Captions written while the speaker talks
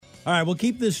All right, well,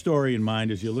 keep this story in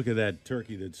mind as you look at that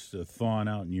turkey that's thawing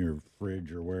out in your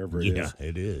fridge or wherever it is. Yeah,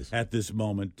 it is. At this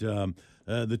moment,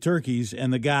 the turkeys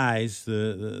and the guys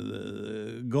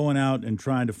the going out and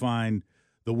trying to find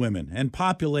the women and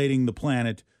populating the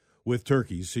planet with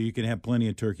turkeys so you can have plenty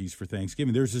of turkeys for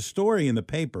Thanksgiving. There's a story in the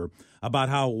paper about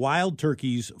how wild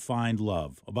turkeys find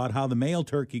love, about how the male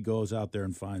turkey goes out there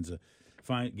and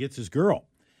gets his girl.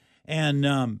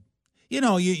 And,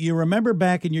 you remember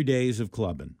back in your days of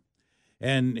clubbing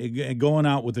and going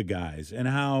out with the guys and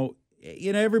how,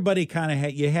 everybody kind of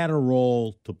had a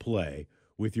role to play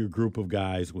with your group of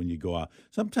guys when you go out.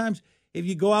 Sometimes if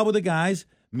you go out with the guys,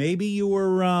 maybe you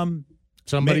were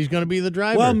somebody's going to be the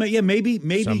driver. Well, maybe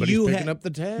somebody's you picking up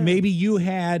the tab. Maybe you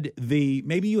had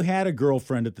a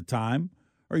girlfriend at the time,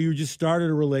 or you just started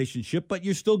a relationship, but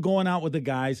you're still going out with the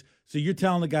guys. So you're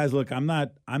telling the guys, "Look, I'm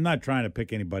not trying to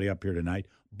pick anybody up here tonight,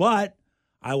 but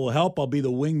I will help. I'll be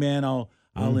the wingman.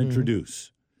 I'll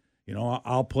introduce.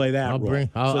 I'll play that role.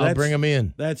 I'll bring them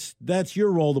in. That's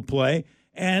your role to play.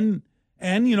 And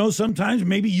sometimes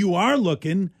maybe you are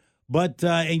looking, but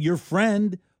and your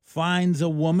friend finds a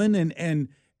woman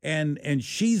and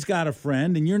she's got a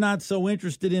friend and you're not so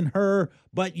interested in her,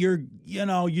 but you're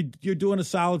doing a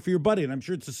solid for your buddy. And I'm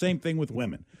sure it's the same thing with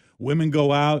women. Women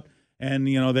go out and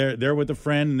they're with a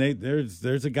friend and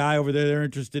there's a guy over there they're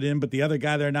interested in, but the other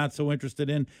guy they're not so interested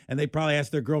in, and they probably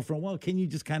ask their girlfriend, "Well, can you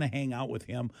just kind of hang out with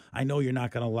him? I know you're not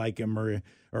going to like him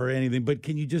or anything, but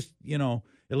can you just it'll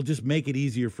just make it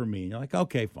easier for me." And you're like,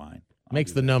 "Okay, fine."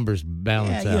 Makes the numbers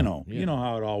balance out. You know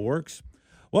how it all works.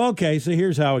 Well, okay, so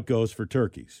here's how it goes for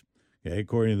turkeys. Okay,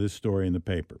 according to this story in the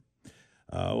paper,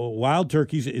 wild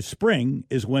turkeys spring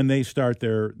is when they start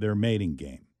their mating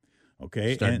game.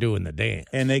 Okay, start doing the dance,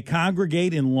 and they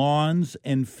congregate in lawns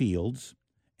and fields,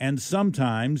 and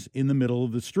sometimes in the middle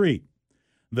of the street.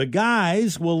 The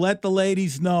guys will let the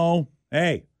ladies know,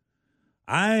 "Hey,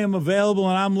 I am available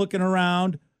and I'm looking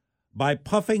around," by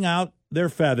puffing out their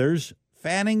feathers,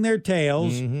 fanning their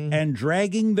tails, and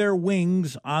dragging their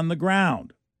wings on the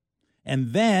ground.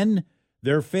 And then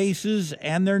their faces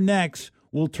and their necks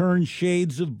will turn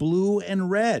shades of blue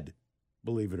and red,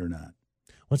 believe it or not.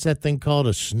 What's that thing called?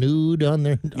 A snood on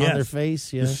their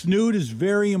face? Yes. The snood is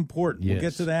very important. Yes. We'll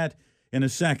get to that in a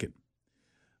second.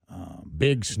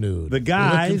 Big snood. The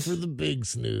guys looking for the big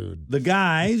snood. The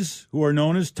guys, who are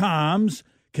known as toms,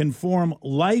 can form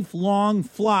lifelong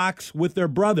flocks with their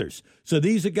brothers. So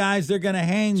these are guys they're going to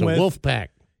hang with. It's a wolf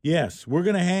pack. Yes, we're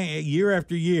going to hang year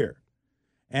after year.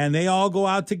 And they all go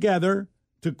out together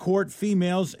to court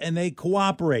females, and they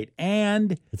cooperate.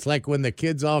 And it's like when the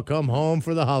kids all come home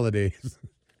for the holidays.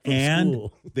 And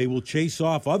school. They will chase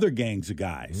off other gangs of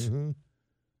guys.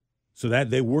 So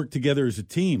that they work together as a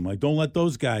team. Like, don't let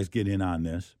those guys get in on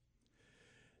this.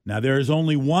 Now, there is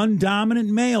only one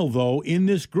dominant male, though, in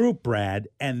this group, Brad,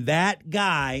 and that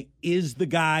guy is the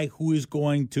guy who is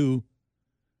going to,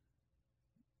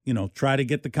 try to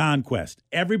get the conquest.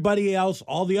 Everybody else,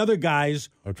 all the other guys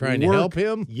are trying to help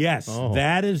him? Yes,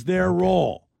 that is their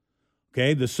role.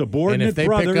 Okay, the subordinate brothers. And if they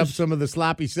brothers, pick up some of the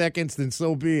sloppy seconds, then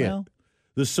so be it.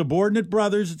 The subordinate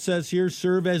brothers, it says here,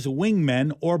 serve as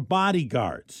wingmen or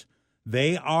bodyguards.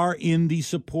 They are in the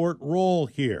support role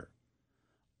here.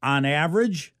 On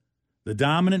average, the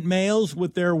dominant males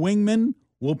with their wingmen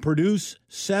will produce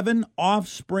 7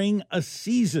 offspring a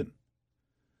season.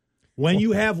 When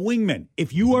you have wingmen,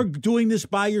 if you are doing this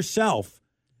by yourself,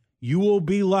 you will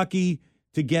be lucky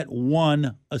to get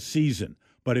 1 a season.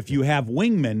 But if you have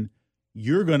wingmen,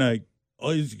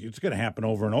 it's going to happen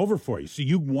over and over for you. So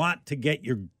you want to get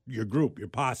your group, your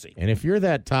posse. And if you're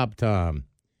that top tom,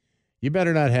 you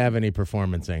better not have any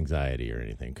performance anxiety or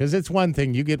anything, because it's one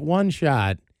thing you get one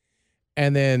shot,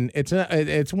 and then it's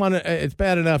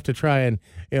bad enough to try and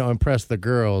impress the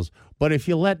girls, but if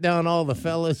you let down all the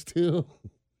fellas too,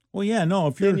 well, yeah, no,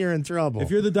 then you're in trouble.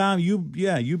 If you're the dom,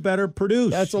 you better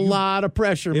produce. That's a lot of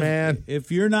pressure, man.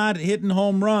 If you're not hitting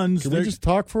home runs, can we just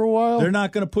talk for a while? They're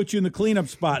not going to put you in the cleanup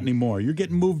spot anymore. You're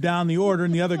getting moved down the order,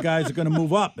 and the other guys are going to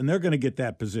move up, and they're going to get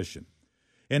that position.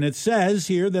 And it says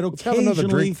here that Let's have another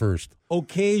drink first.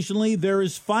 Occasionally there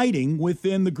is fighting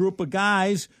within the group of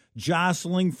guys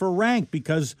jostling for rank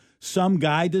because some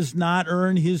guy does not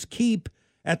earn his keep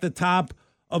at the top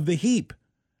of the heap.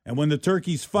 And when the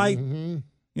turkeys fight,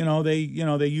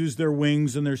 they use their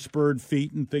wings and their spurred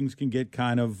feet, and things can get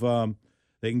kind of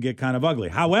ugly.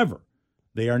 However,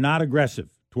 they are not aggressive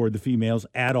toward the females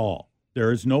at all.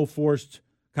 There is no forced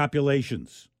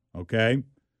copulations. Okay.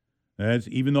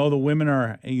 Even though the women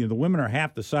are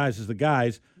half the size as the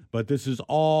guys, but this is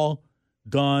all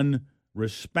done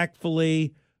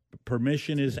respectfully.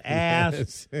 Permission is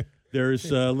asked. Yes.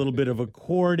 There's a little bit of a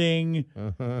courting.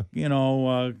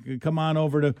 Come on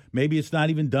over to, maybe it's not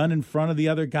even done in front of the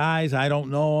other guys. I don't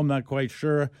know. I'm not quite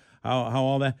sure how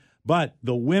all that. But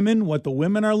what the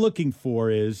women are looking for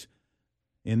is,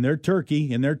 in their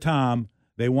turkey, in their tom,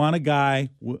 they want a guy,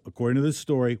 according to this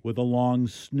story, with a long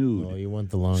snood. Oh, you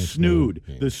want the long snood.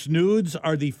 Yeah. The snoods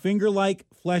are the finger-like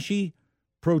fleshy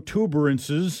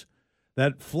protuberances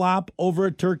that flop over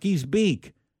a turkey's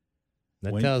beak.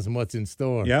 That tells them what's in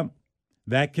store. Yep.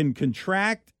 That can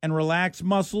contract and relax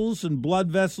muscles and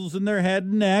blood vessels in their head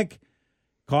and neck,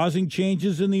 causing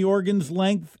changes in the organ's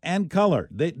length and color.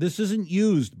 This isn't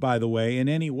used, by the way, in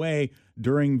any way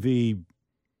during the,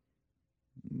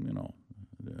 during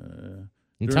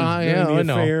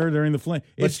the flame.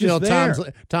 But It's still, just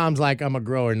there. Tom's like, I'm a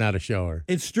grower, not a shower.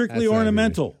 It's strictly That's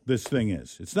ornamental, this thing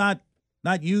is. It's not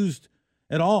used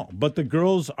at all, but the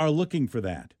girls are looking for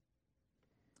that.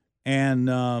 And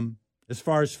as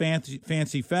far as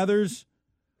fancy feathers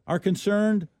are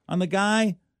concerned on the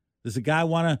guy, does the guy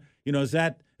want to, is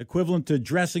that equivalent to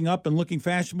dressing up and looking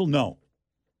fashionable? No.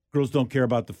 Girls don't care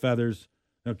about the feathers.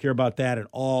 They don't care about that at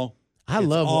all.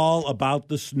 It's all about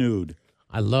the snood.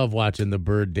 I love watching the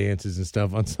bird dances and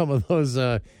stuff on some of those,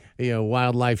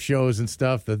 wildlife shows and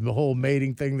stuff. The whole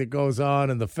mating thing that goes on,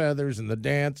 and the feathers and the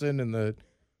dancing and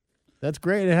that's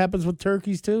great. It happens with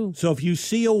turkeys too. So if you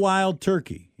see a wild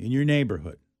turkey in your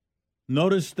neighborhood,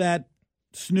 notice that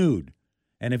snood.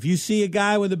 And if you see a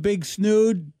guy with a big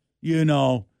snood,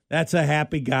 that's a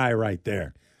happy guy right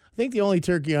there. I think the only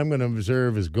turkey I'm going to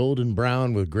observe is golden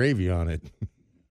brown with gravy on it.